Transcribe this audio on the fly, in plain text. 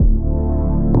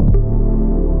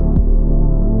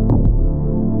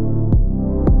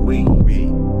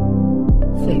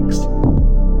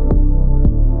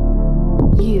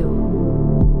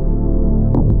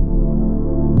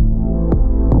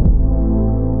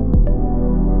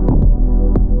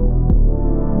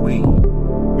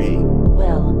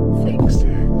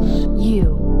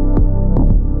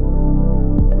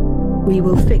We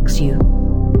will fix you.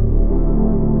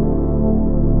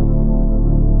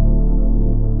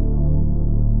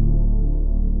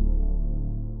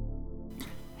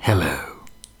 Hello,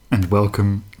 and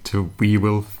welcome to We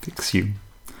Will Fix You.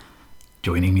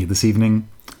 Joining me this evening,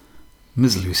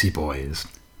 Ms. Lucy Boys,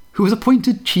 who was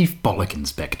appointed Chief Bollock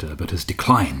Inspector but has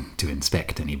declined to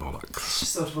inspect any bollocks. It's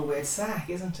just sort of a weird sack,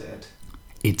 isn't it?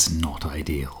 It's not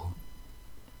ideal.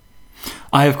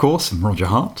 I, of course, am Roger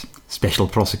Hart, Special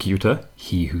Prosecutor,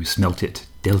 he who smelt it,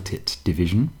 dealt it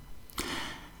division.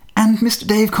 And Mr.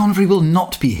 Dave Convery will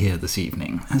not be here this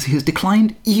evening, as he has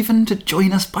declined even to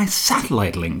join us by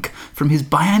satellite link from his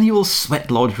biannual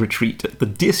Sweat Lodge retreat at the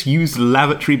disused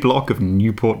lavatory block of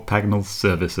Newport Pagnell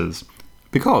Services.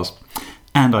 Because,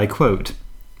 and I quote,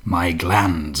 "My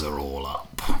glands are all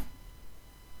up."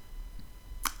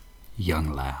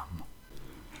 Young lamb.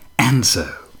 And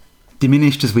so,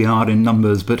 diminished as we are in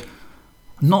numbers, but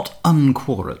not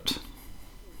unquarate.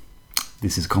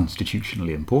 This is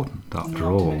constitutionally important, after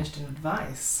all. Not diminished in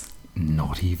advice.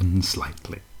 Not even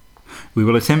slightly. We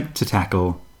will attempt to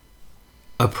tackle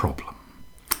a problem.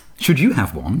 Should you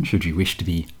have one, should you wish to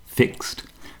be fixed,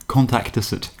 contact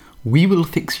us at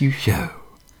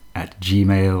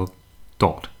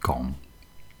wewillfixyoushow@gmail.com.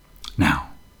 Now,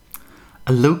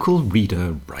 a local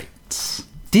reader writes,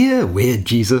 "Dear Weird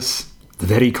Jesus, the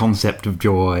very concept of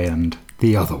joy and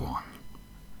the other one.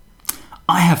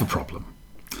 I have a problem.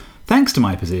 Thanks to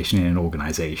my position in an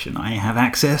organisation, I have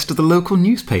access to the local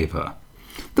newspaper.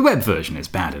 The web version is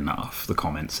bad enough, the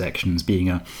comment sections being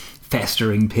a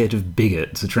festering pit of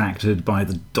bigots attracted by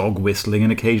the dog whistling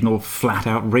and occasional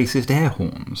flat-out racist air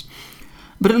horns.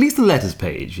 But at least the letters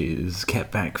page is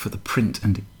kept back for the print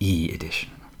and e-edition.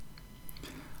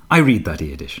 I read that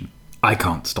e-edition. I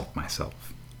can't stop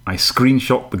myself. I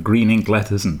screenshot the green ink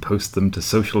letters and post them to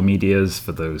social medias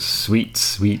for those sweet,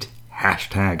 sweet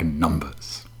hashtag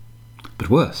numbers. But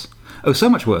worse, oh so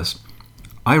much worse,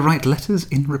 I write letters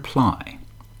in reply.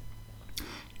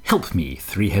 Help me,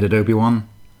 three-headed Obi-Wan.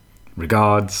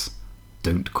 Regards,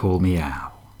 don't call me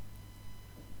Al."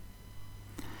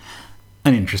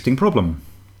 An interesting problem.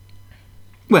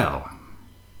 Well,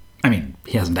 I mean,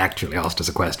 he hasn't actually asked us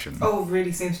a question. Oh,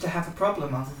 really seems to have a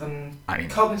problem other than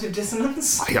cognitive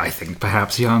dissonance? I think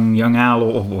perhaps young Al,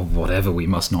 or whatever we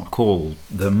must not call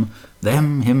them,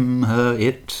 him, her,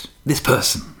 it, this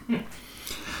person.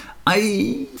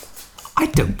 I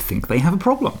don't think they have a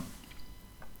problem.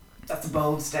 That's a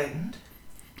bold statement.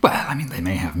 Well, I mean, they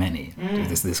may have many.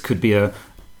 This could be a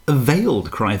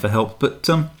veiled cry for help, but...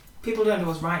 people don't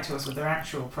always write to us with their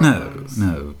actual problems.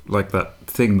 No, like that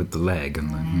thing with the leg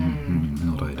and the...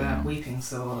 not ideal. Weeping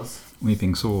sores.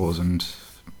 Weeping sores and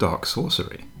dark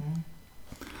sorcery.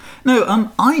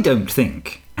 No, I don't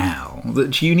think, Al,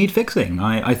 that you need fixing.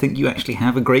 I think you actually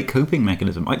have a great coping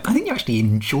mechanism. I think you actually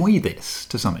enjoy this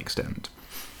to some extent.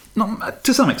 Not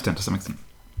to some extent. And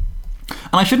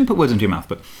I shouldn't put words into your mouth,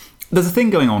 but there's a thing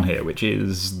going on here, which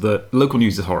is that local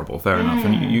news is horrible, fair enough,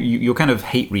 and you're kind of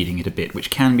hate reading it a bit, which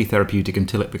can be therapeutic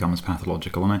until it becomes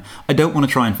pathological, and I don't want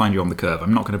to try and find you on the curve.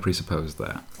 I'm not going to presuppose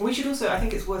that. We should also, I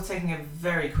think it's worth taking a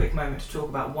very quick moment to talk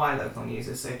about why local news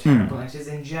is so terrible, and it is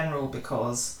in general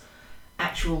because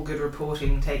actual good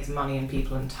reporting takes money and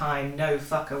people and time. No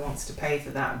fucker wants to pay for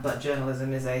that, but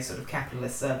journalism is a sort of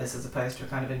capitalist service as opposed to a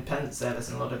kind of independent service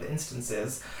in a lot of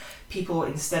instances. People,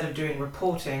 instead of doing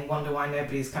reporting, wonder why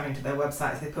nobody's coming to their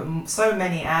websites. They put so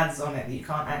many ads on it that you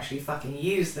can't actually fucking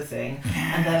use the thing.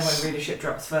 Yes. And then when readership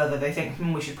drops further, they think,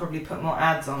 we should probably put more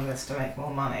ads on this to make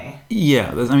more money.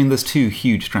 Yeah, there's two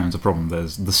huge strands of problem.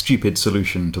 There's the stupid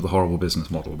solution to the horrible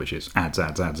business model, which is ads,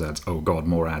 oh god,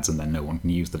 more ads, and then no one can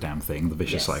use the damn thing, the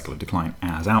vicious cycle of decline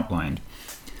as outlined.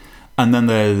 And then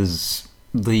there's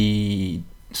the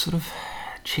sort of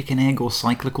chicken egg or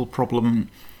cyclical problem.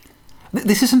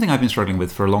 This is something I've been struggling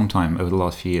with for a long time over the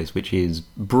last few years, which is,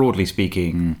 broadly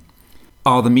speaking,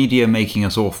 are the media making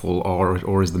us awful,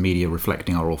 or is the media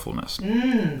reflecting our awfulness?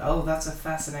 Oh, that's a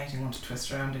fascinating one to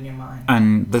twist around in your mind.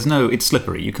 And it's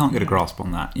slippery. You can't get a grasp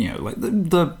on that. You know, like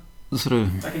the sort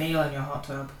of... Like an eel in your hot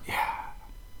tub. Yeah.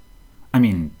 I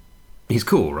mean, he's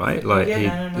cool, right? Like, no,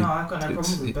 I've got no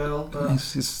problem with Bill, but...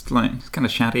 It's kind of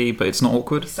chatty, but it's not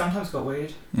awkward. He's sometimes got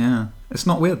weird. Yeah. It's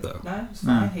not weird, though. No, it's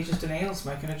fine. He's just an eel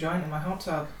smoking a joint in my hot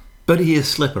tub. But he is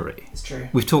slippery. It's true.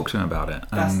 We've talked to him about it.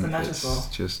 That's the metaphor. It's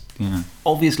just,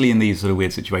 obviously in these sort of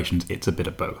weird situations, it's a bit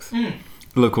of both.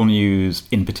 Local news,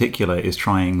 in particular, is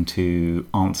trying to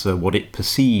answer what it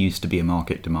perceives to be a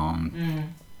market demand.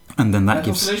 And then that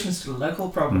local gives solutions to local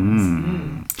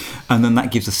problems. And then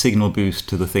that gives a signal boost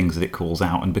to the things that it calls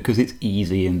out. And because it's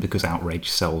easy, and because outrage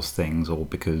sells things, or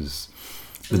because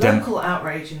local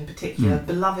outrage in particular,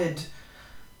 beloved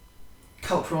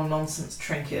cultural nonsense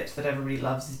trinket that everybody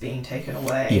loves is being taken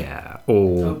away. Yeah,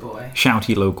 or Oh boy.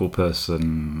 shouty local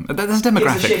person. There's a demographic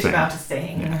Gives a shit thing. about a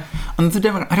thing. Yeah. And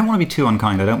I don't want to be too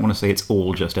unkind. I don't want to say it's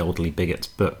all just elderly bigots,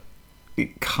 but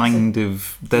it kind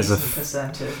of there's Decent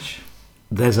percentage.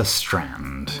 there's a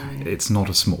strand. It's not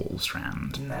a small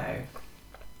strand. No.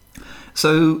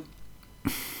 So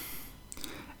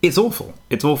it's awful.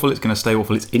 It's awful. It's going to stay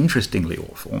awful. It's interestingly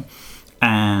awful.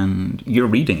 And you're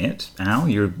reading it now.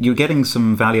 You're getting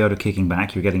some value out of kicking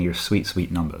back. You're getting your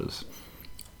sweet numbers.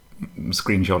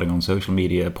 Screenshotting on social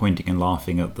media, pointing and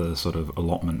laughing at the sort of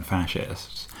allotment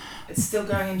fascists. It's still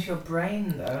going into your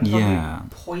brain though, and Yeah.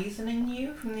 probably poisoning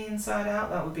you from the inside out.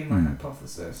 That would be my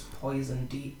hypothesis. Poison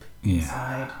deep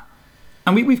inside.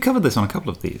 And we've covered this on a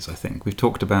couple of these, I think. We've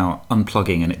talked about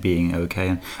unplugging and it being okay,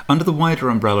 and under the wider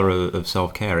umbrella of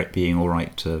self-care, it being all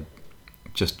right to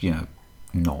just,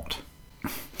 not.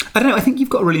 I don't know, I think you've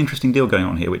got a really interesting deal going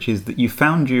on here, which is that you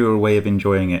found your way of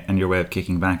enjoying it and your way of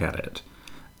kicking back at it.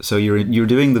 So you're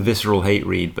doing the visceral hate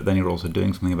read, but then you're also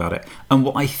doing something about it. And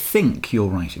what I think you're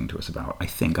writing to us about,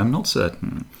 I'm not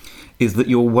certain, is that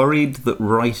you're worried that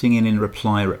writing in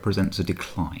reply represents a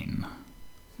decline.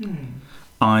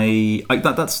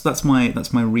 That's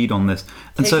my read on this.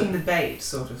 And Taking the bait,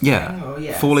 sort of thing. Yeah, Or,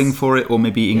 yes. falling for it, or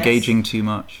maybe engaging too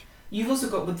much. You've also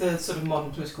got, with the sort of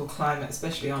modern political climate,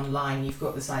 especially online, you've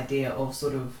got this idea of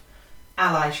sort of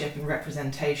allyship and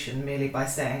representation merely by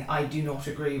saying, I do not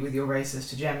agree with your racist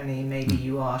hegemony, maybe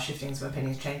you are shifting some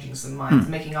opinions, changing some minds,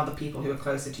 making other people who are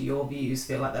closer to your views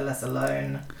feel like they're less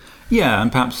alone. Yeah,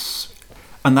 and perhaps,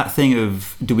 and that thing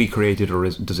of, do we create it or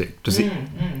does it?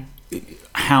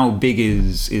 How big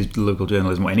is local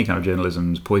journalism or any kind of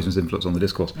journalism's poisonous influence on the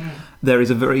discourse? There is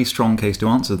a very strong case to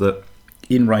answer that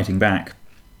in writing back,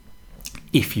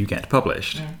 if you get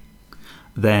published,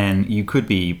 then you could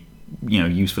be,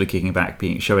 usefully kicking back,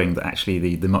 showing that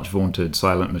actually the much vaunted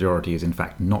silent majority is in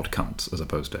fact not cunts as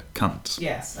opposed to cunts.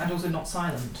 Yes, and also not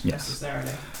silent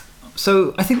necessarily.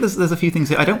 So I think there's a few things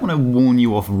here. I don't want to warn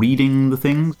you off reading the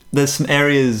things. There's some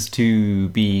areas to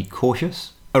be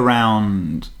cautious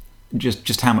around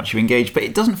just how much you engage, but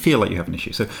it doesn't feel like you have an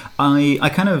issue. So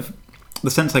I kind of,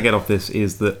 the sense I get off this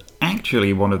is that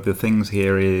actually one of the things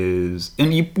here is,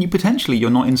 and you potentially, you're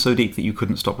not in so deep that you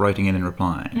couldn't stop writing in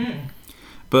reply.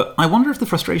 But I wonder if the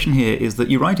frustration here is that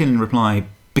you write in reply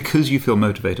because you feel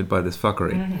motivated by this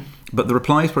fuckery, but the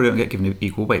replies probably don't get given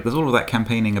equal weight. There's all of that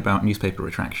campaigning about newspaper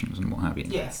retractions and what have you.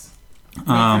 Yes. Make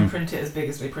them print it as big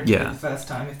as they printed it the first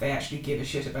time if they actually give a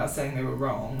shit about saying they were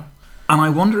wrong. And I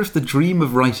wonder if the dream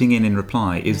of writing in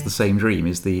reply is the same dream,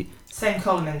 is the same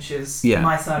column inches,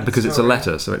 my side of the because story. it's a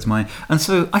letter, so it's mine. And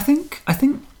so I think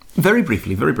very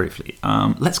briefly,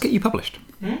 let's get you published.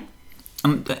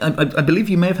 I believe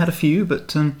you may have had a few,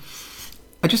 but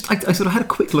I sort of had a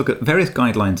quick look at various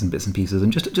guidelines and bits and pieces,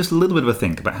 and just a little bit of a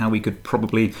think about how we could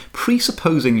probably,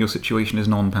 presupposing your situation is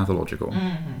non-pathological,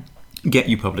 get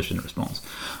you published in response.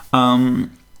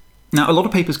 Now, a lot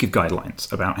of papers give guidelines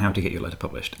about how to get your letter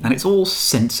published, and it's all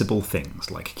sensible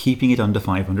things, like keeping it under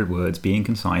 500 words, being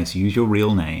concise, use your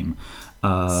real name.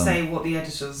 Say what the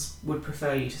editors would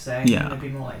prefer you to say, and they'd be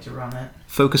more likely to run it.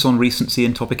 Focus on recency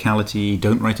and topicality,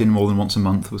 don't write in more than once a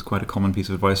month was quite a common piece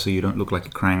of advice, so you don't look like a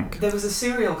crank. There was a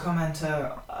serial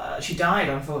commenter, she died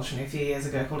unfortunately a few years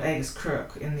ago, called Avis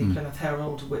Crook in the Plymouth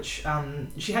Herald, which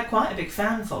she had quite a big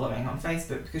fan following on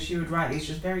Facebook because she would write these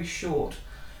just very short,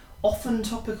 often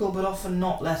topical but often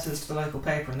not letters to the local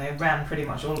paper, and they ran pretty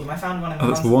much all of them. I found one in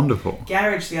my wonderful.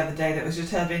 Garage the other day that was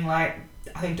just her being like,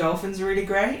 I think dolphins are really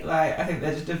great, like I think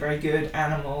they're just a very good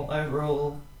animal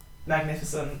overall,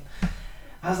 magnificent.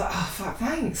 I was like, oh fuck,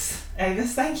 thanks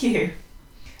Avis, thank you.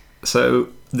 So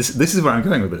this is where I'm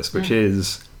going with this, which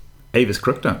is Avis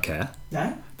Crook don't care.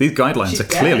 No. These guidelines are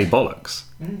clearly bollocks.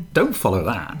 Don't follow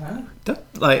that. No.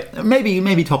 Don't, maybe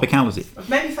topicality.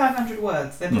 Maybe 500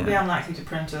 words. They're probably unlikely to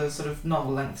print a sort of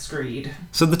novel-length screed.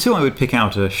 So the two I would pick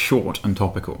out are short and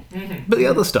topical. But the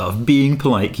other stuff, being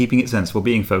polite, keeping it sensible,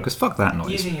 being focused, fuck that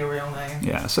noise. Using your real name.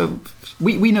 Yeah, so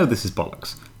we know this is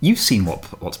bollocks. You've seen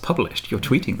what's published. You're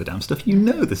tweeting the damn stuff. You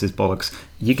know this is bollocks.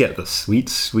 You get the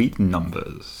sweet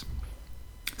numbers.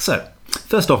 So,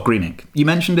 first off, Green Ink. You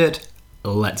mentioned it.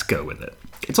 Let's go with it.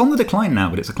 It's on the decline now,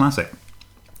 but it's a classic.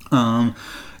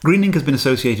 Green Ink has been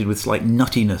associated with slight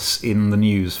nuttiness in the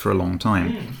news for a long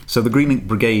time. So the Green Ink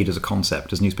Brigade as a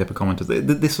concept, as newspaper commenters,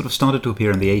 this sort of started to appear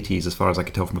in the 80s as far as I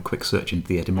could tell from a quick search into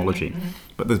the etymology.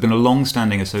 But there's been a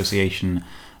long-standing association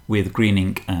with Green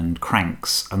Ink and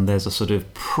cranks, and there's a sort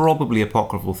of probably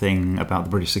apocryphal thing about the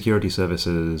British security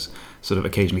services sort of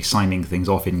occasionally signing things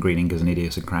off in Green Ink as an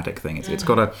idiosyncratic thing. It's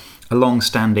got a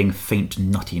long-standing faint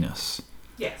nuttiness.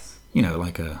 Yes. You know,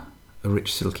 like a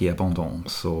rich silky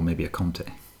abondance, or maybe a Comte.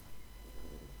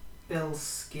 Bill's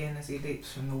skin as he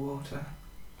leaps from the water.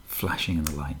 Flashing in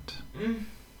the light.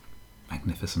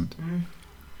 Magnificent.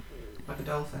 Like a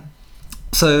dolphin.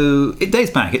 So it dates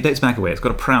back a way. It's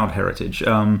got a proud heritage,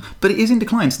 but it is in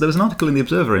decline. So there was an article in The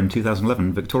Observer in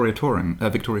 2011, Victoria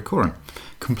Coren,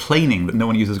 complaining that no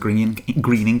one uses green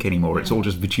ink anymore. It's all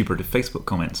just vituperative Facebook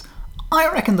comments. I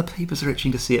reckon the papers are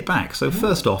itching to see it back. So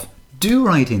first off, do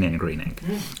write in green ink,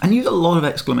 and use a lot of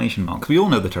exclamation marks. We all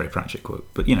know the Terry Pratchett quote,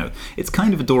 but you know, it's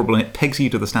kind of adorable and it pegs you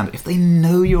to the standard. If they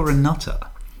know you're a nutter,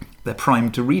 they're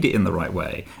primed to read it in the right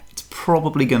way. It's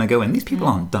probably going to go in. These people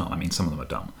aren't dumb. I mean, some of them are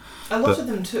dumb. A lot of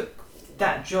them took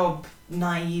that job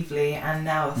naively and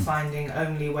now are finding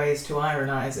only ways to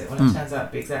ironize it when it turns out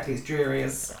to be exactly as dreary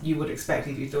as you would expect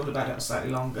if you thought about it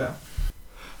slightly longer.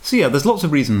 So yeah, there's lots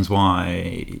of reasons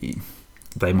why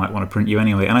they might want to print you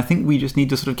anyway, and I think we just need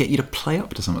to sort of get you to play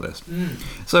up to some of this.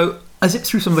 So I zipped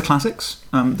through some of the classics.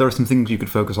 There are some things you could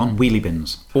focus on. Wheelie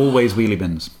bins. Always wheelie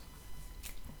bins.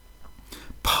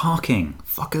 Parking.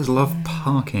 Fuckers love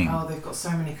parking. Oh, they've got so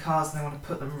many cars and they want to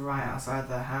put them right outside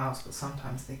their house, but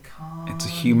sometimes they can't. It's a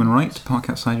human right to park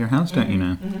outside your house, don't you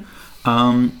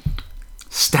know?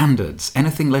 Standards.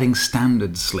 Anything letting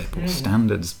standards slip or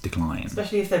standards decline.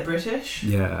 Especially if they're British.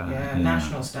 Yeah.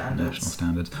 National standards. National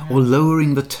standards. Or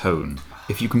lowering the tone.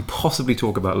 If you can possibly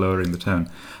talk about lowering the tone.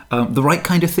 The right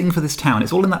kind of thing for this town.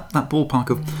 It's all in that ballpark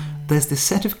of there's this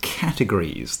set of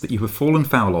categories that you have fallen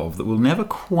foul of that will never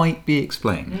quite be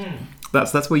explained.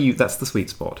 That's the sweet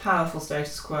spot. Powerful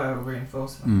status quo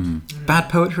reinforcement. Bad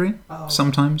poetry? Oh.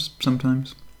 Sometimes.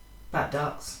 Bad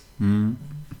ducks.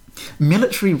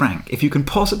 Military rank. If you can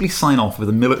possibly sign off with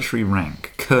a military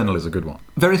rank, colonel is a good one.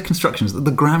 Various constructions.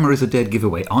 The grammar is a dead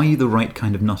giveaway. Are you the right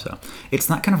kind of nutter? It's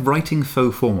that kind of writing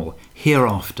faux formal.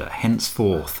 Hereafter,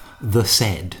 henceforth, the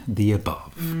said, the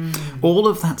above. All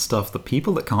of that stuff that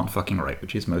people that can't fucking write,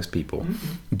 which is most people,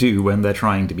 do when they're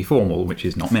trying to be formal, which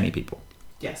is not many people.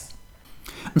 Yes.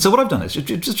 And so what I've done is,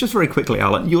 just very quickly,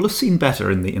 Alan, you'll have seen better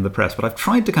in the press, but I've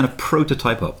tried to kind of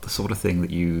prototype up the sort of thing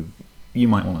that you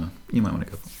might want to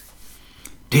go for.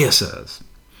 Dear sirs,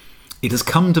 it has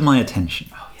come to my attention.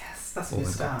 Oh yes, that's a good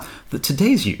start. That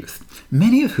today's youth,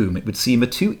 many of whom it would seem are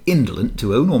too indolent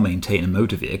to own or maintain a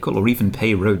motor vehicle or even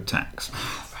pay road tax.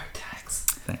 Road tax.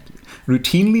 Thank you.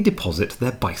 Routinely deposit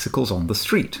their bicycles on the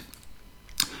street.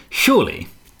 Surely.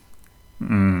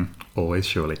 Always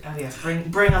surely. Oh yes,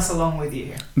 bring us along with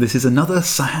you. This is another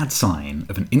sad sign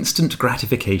of an instant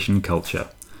gratification culture.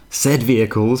 Said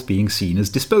vehicles being seen as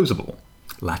disposable.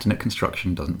 Latin at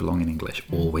construction doesn't belong in English.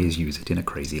 Always use it in a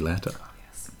crazy letter. Oh,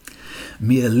 yes.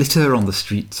 Mere litter on the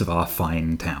streets of our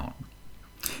fine town.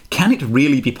 Can it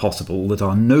really be possible that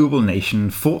our noble nation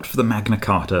fought for the Magna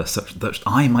Carta such that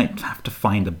I might have to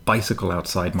find a bicycle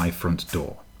outside my front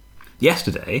door?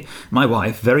 Yesterday, my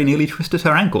wife very nearly twisted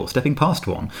her ankle stepping past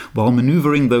one while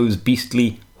manoeuvring those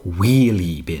beastly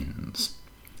wheelie bins.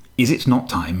 Is it not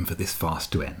time for this farce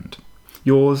to end?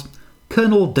 Yours,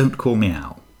 Colonel Don't Call Me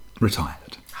Al, retired.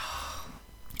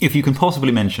 If you can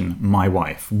possibly mention my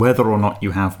wife, whether or not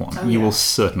you have one, you will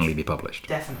certainly be published.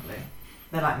 Definitely.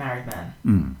 They're like married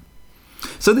men.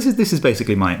 So this is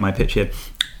basically my pitch here.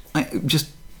 I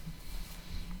just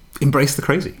embrace the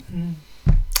crazy.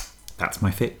 That's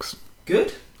my fix.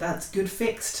 Good. That's good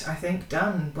fixed, I think.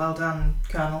 Done. Well done,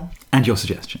 Colonel. And your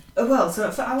suggestion? Well, so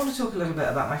I want to talk a little bit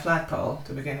about my flagpole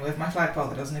to begin with. My flagpole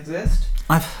that doesn't exist.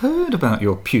 I've heard about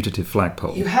your putative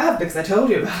flagpole. You have, because I told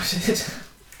you about it.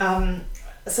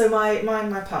 So my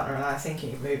partner and I are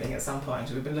thinking of moving at some point.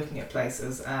 We've been looking at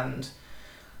places, and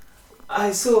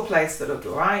I saw a place that looked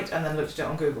alright, and then looked at it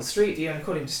on Google Street View, and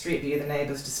according to Street View, the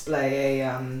neighbours display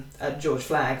a George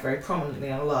flag very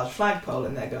prominently on a large flagpole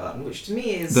in their garden, which to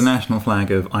me is... The national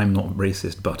flag of I'm not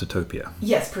racist but utopia.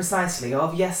 Yes, precisely.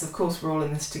 Yes, of course we're all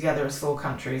in this together as 4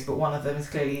 countries, but one of them is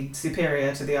clearly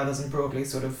superior to the others and broadly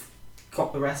sort of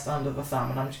got the rest under the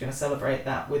thumb, and I'm just going to celebrate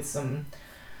that with some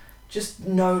just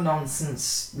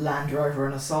no-nonsense Land Rover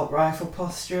and assault rifle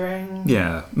posturing.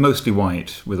 Yeah, mostly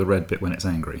white with a red bit when it's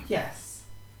angry. Yes,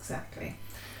 exactly.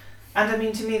 And I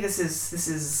mean, to me, this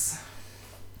is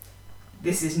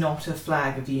not a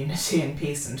flag of unity and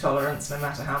peace and tolerance, no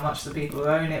matter how much the people who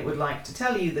own it would like to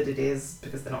tell you that it is,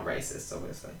 because they're not racist,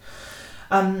 obviously.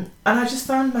 And I just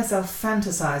found myself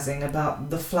fantasising about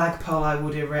the flagpole I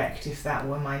would erect if that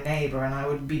were my neighbour, and I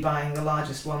would be buying the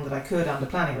largest one that I could under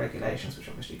planning regulations, which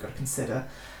obviously you've got to consider.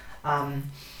 And,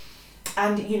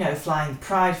 you know, flying the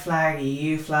Pride flag,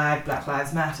 EU flag, Black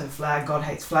Lives Matter flag, God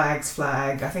Hates Flags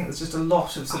flag. I think there's just a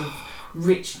lot of sort of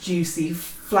rich, juicy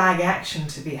flag action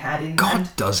to be had in. God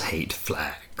does hate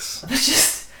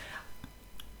flags.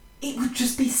 it would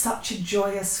just be such a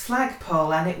joyous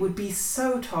flagpole, and it would be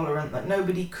so tolerant that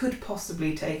nobody could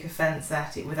possibly take offence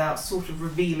at it without sort of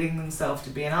revealing themselves to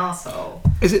be an arsehole.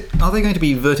 Are they going to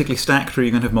be vertically stacked, or are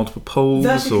you going to have multiple poles?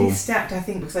 Vertically or? stacked, I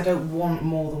think, because I don't want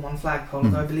more than one flagpole,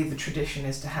 although I believe the tradition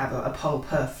is to have a pole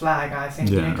per flag. I think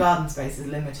garden space is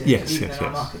limited, even in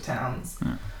our market towns.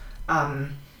 Yeah.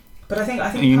 But I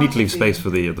think you need to leave space for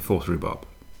the fourth rhubarb.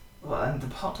 Well, and the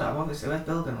hot tub, obviously. Where's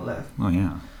Bill going to live? Oh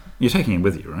yeah, you're taking him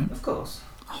with you, right? Of course.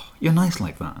 Oh, you're nice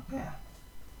like that. Yeah,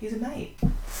 he's a mate.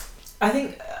 I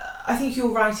think your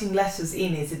writing letters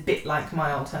in is a bit like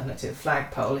my alternative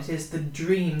flagpole. It is the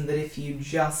dream that if you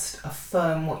just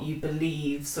affirm what you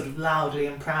believe sort of loudly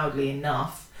and proudly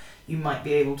enough, you might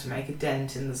be able to make a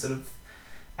dent in the sort of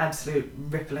absolute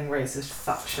rippling racist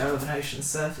fuck show of an ocean's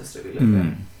surface that we live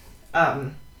in.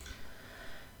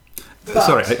 But,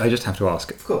 sorry, I just have to ask.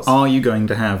 Of course. Are you going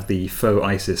to have the faux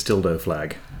ISIS dildo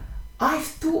flag? I've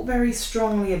thought very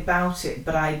strongly about it,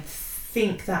 but I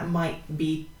think that might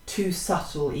be too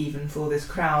subtle even for this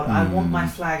crowd. I want my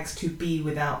flags to be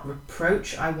without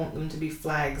reproach. I want them to be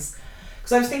flags...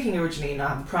 Because I was thinking originally, I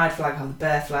have the pride flag, I have the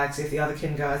bear flag, so if the other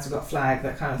kin guys have got a flag,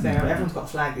 that kind of thing. Everyone's got a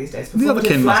flag these days. The other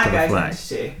kin must have a flag.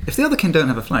 Identity, if the other kin don't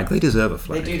have a flag, they deserve a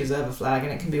flag. They do deserve a flag,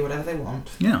 and it can be whatever they want.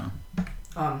 Yeah.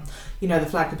 The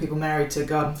flag of people married to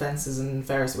garden fences and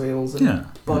Ferris wheels and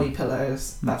body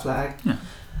pillows, that flag. Yeah.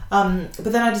 But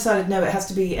then I decided, no, it has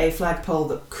to be a flagpole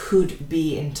that could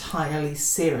be entirely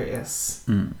serious.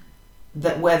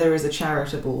 That where there is a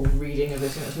charitable reading of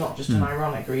it, and it's not just an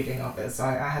ironic reading of it, so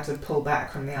I had to pull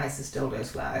back from the ISIS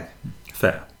dildos flag.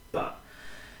 Fair. But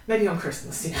maybe on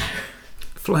Christmas,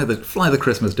 Fly the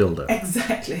Christmas dildo.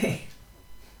 Exactly.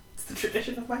 It's the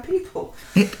tradition of my people.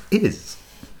 It is.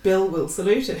 Bill will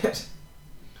salute it.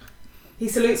 He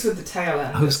salutes with the tail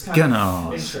end. I was gonna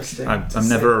ask. Interesting. I'm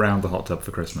never around the hot tub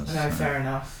for Christmas. No, fair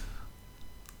enough.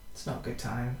 It's not a good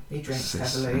time. He drinks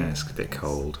heavily. Yeah, it's a bit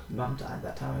cold. Mum died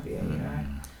that time of year,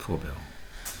 Poor Bill.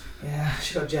 Yeah,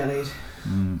 she got jellied.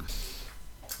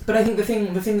 But I think the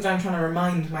thing that I'm trying to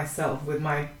remind myself with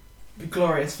my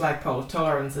glorious flagpole of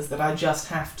tolerance is that I just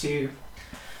have to...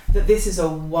 That this is a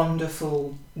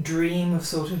wonderful dream of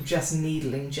sort of just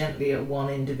needling gently at one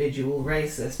individual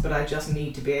racist, but I just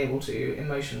need to be able to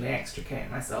emotionally extricate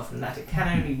myself from that. It can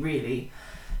only really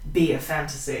be a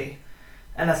fantasy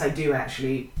unless I do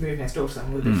actually move next door to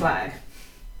someone with a flag.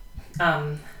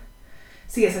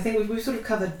 So yes, I think we've sort of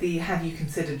covered the have you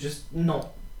considered just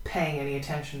not paying any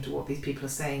attention to what these people are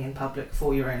saying in public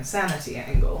for your own sanity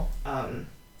angle. And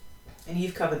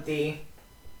you've covered the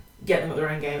get them at their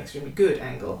own game extremely good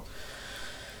angle.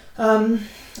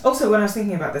 Also, when I was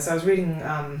thinking about this, I was reading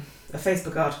a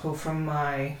Facebook article from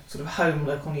my sort of home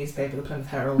local newspaper, the Plymouth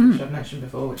Herald, which I've mentioned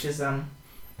before, which is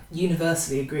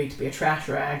universally agreed to be a trash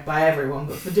rag by everyone,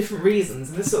 but for different reasons,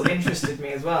 and this sort of interested me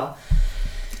as well.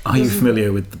 Are you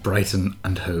familiar with the Brighton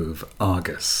and Hove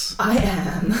Argus? I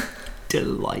am.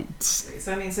 Delights.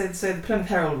 So the Plymouth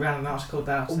Herald ran an article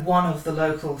about one of the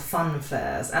local fun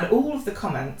fairs, and all of the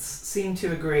comments seem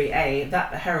to agree, A, that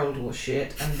the Herald was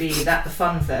shit, and B, that the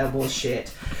fun fair was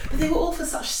shit. But they were all for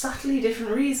such subtly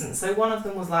different reasons. So one of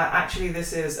them was like, actually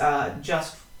this is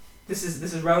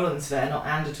Roland's Fair, not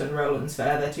Anderton Roland's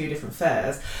Fair. They're two different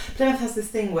fairs. Plymouth has this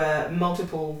thing where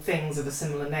multiple things of a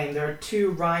similar name. There are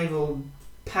two rival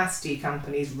pasty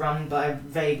companies run by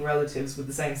vague relatives with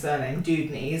the same surname,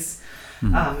 Dudneys.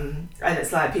 And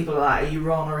it's like people are like, are you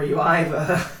Ron or are you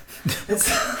Ivor?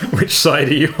 Which side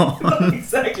are you on?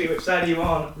 Exactly, which side are you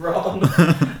on,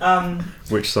 Ron?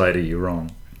 Which side are you wrong?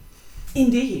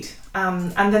 Indeed.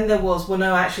 And then there was, well,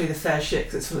 no, actually the fair's shit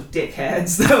because it's full of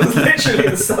dickheads. That was literally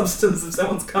the substance of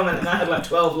someone's comment, and I had like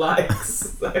 12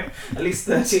 likes. So at least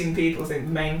 13 people think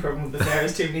the main problem with the fair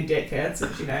is too many dickheads,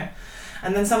 which,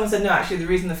 And then someone said, no, actually the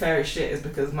reason the fair is shit is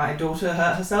because my daughter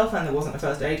hurt herself and there wasn't a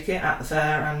first aid kit at the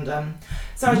fair. And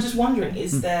so I was just wondering,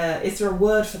 is there a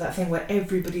word for that thing where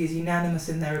everybody is unanimous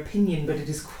in their opinion, but it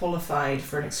is qualified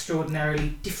for an extraordinarily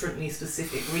differently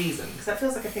specific reason? Because that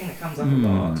feels like a thing that comes up a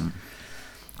lot.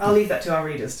 I'll leave that to our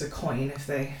readers to coin if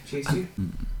they choose to.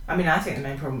 I mean, I think the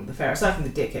main problem with the fair, aside from the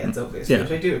dickheads, obviously,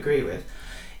 which I do agree with,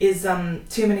 is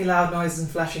too many loud noises and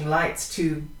flashing lights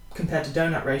compared to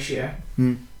donut ratio.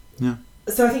 Yeah.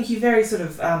 So I think you very sort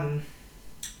of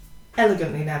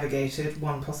elegantly navigated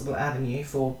one possible avenue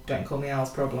for Don't Call Me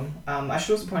Al's problem. I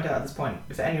should also point out at this point,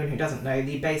 for anyone who doesn't know,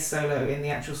 the bass solo in the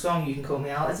actual song You Can Call Me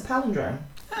Al is a palindrome.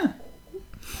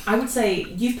 I would say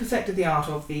you've perfected the art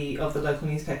of the local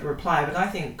newspaper reply, but I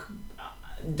think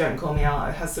Don't Call Me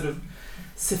Al has sort of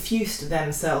suffused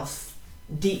themselves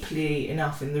deeply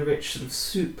enough in the rich sort of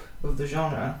soup of the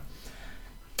genre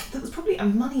that there's probably a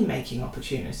money-making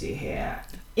opportunity here,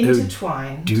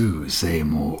 intertwined. Do say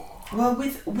more. Well,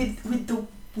 with the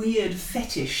weird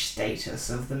fetish status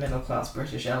of the middle-class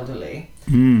British elderly.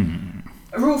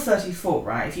 Rule 34,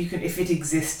 right? If it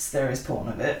exists, there is porn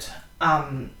of it.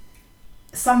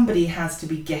 Somebody has to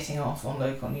be getting off on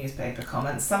local newspaper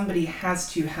comments. Somebody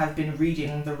has to have been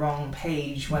reading the wrong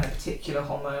page when a particular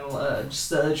hormonal urge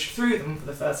surged through them for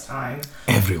the first time.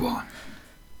 Everyone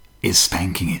is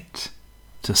spanking it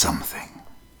to something.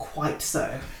 Quite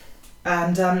so.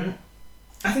 And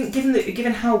I think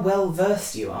given how well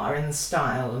versed you are in the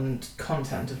style and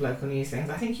content of local news things,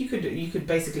 I think you could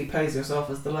basically pose yourself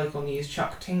as the local news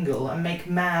Chuck Tingle and make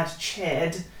mad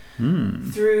ched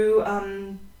through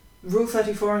Rule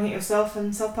 34ing it yourself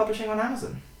and self-publishing on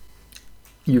Amazon.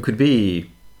 You could be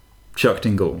Chuck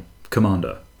Tingle,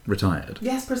 Commander, retired.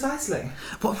 Yes, precisely.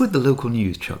 What would the local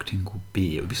news Chuck Tingle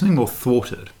be? It would be something more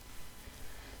thwarted.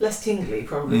 Less tingly,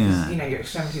 probably, because your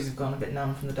extremities have gone a bit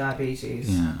numb from the diabetes.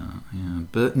 Yeah.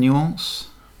 But nuance?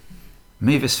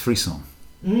 Mavis Frisson.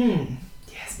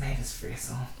 Yes, Mavis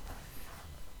Frisson.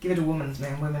 Give it a woman's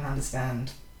name, women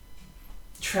understand.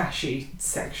 Trashy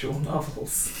sexual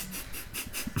novels.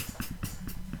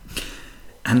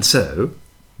 And so,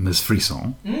 Ms.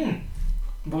 Frisson.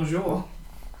 Bonjour.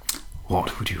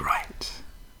 What would you write?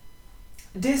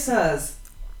 Dear Sirs,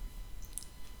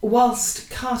 whilst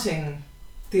carting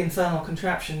the infernal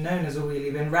contraption known as a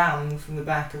wheelie bin round from the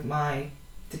back of my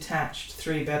detached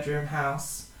 3-bedroom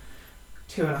house,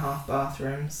 2.5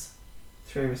 bathrooms,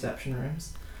 3 reception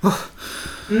rooms.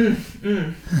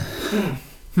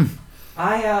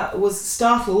 I was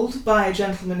startled by a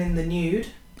gentleman in the nude.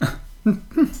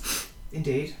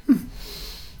 Indeed.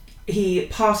 He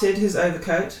parted his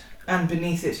overcoat, and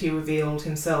beneath it he revealed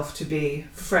himself to be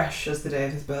fresh as the day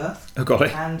of his birth. Oh, golly.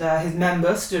 And his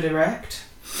member stood erect,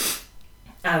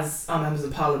 as our members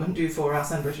of Parliament do for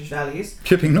us and British values.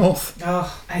 Chipping North.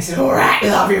 Oh, and he said, "All right,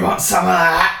 love, you want some of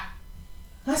that?"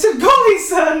 I said, "Golly,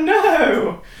 sir,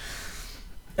 no!"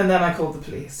 And then I called the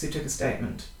police, who took a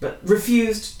statement, but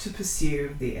refused to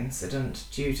pursue the incident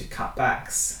due to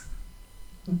cutbacks.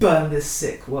 Burn this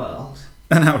sick world.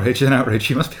 An outrage.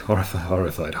 You must be horrified.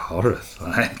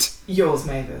 Yours,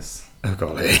 Mavis. Oh,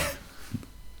 golly.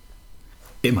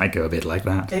 It might go a bit like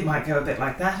that. It might go a bit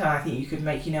like that, and I think you could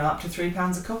make, up to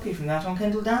 £3 a copy from that on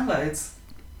Kindle downloads.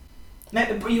 No,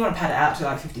 but you want to pad it out to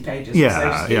like 50 pages. Yeah, so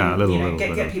just a little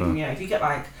get bit people, if you get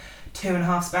like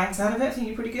 2.5 spanks out of it, I think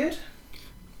you're pretty good.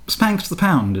 Spanks to the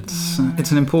pound. It's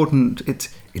an important.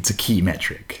 It's a key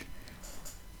metric.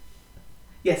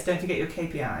 Yes, don't forget your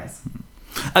KPIs.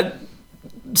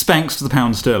 Spanks to the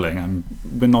pound sterling.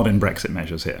 We're not in Brexit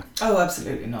measures here. Oh,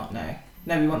 absolutely not.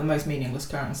 No, we want the most meaningless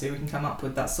currency we can come up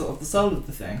with. That's sort of the soul of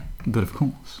the thing. But of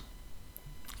course,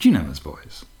 do you know us,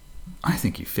 boys? I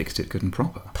think you fixed it good and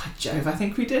proper. By Jove, I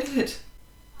think we did it.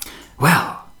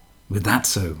 Well, with that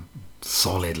so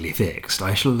solidly fixed,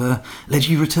 I shall let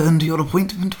you return to your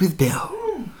appointment with Bill.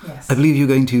 Yes. I believe you're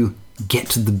going to get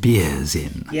the beers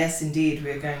in. Yes, indeed.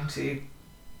 We're going to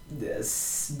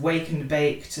wake and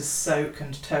bake, to soak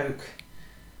and toke.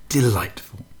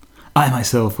 Delightful. I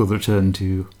myself will return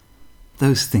to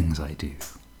those things I do,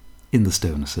 in the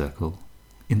Stoner Circle,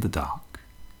 in the dark,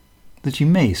 that you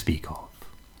may speak of,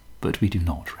 but we do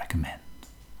not recommend.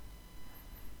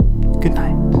 Good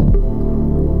night.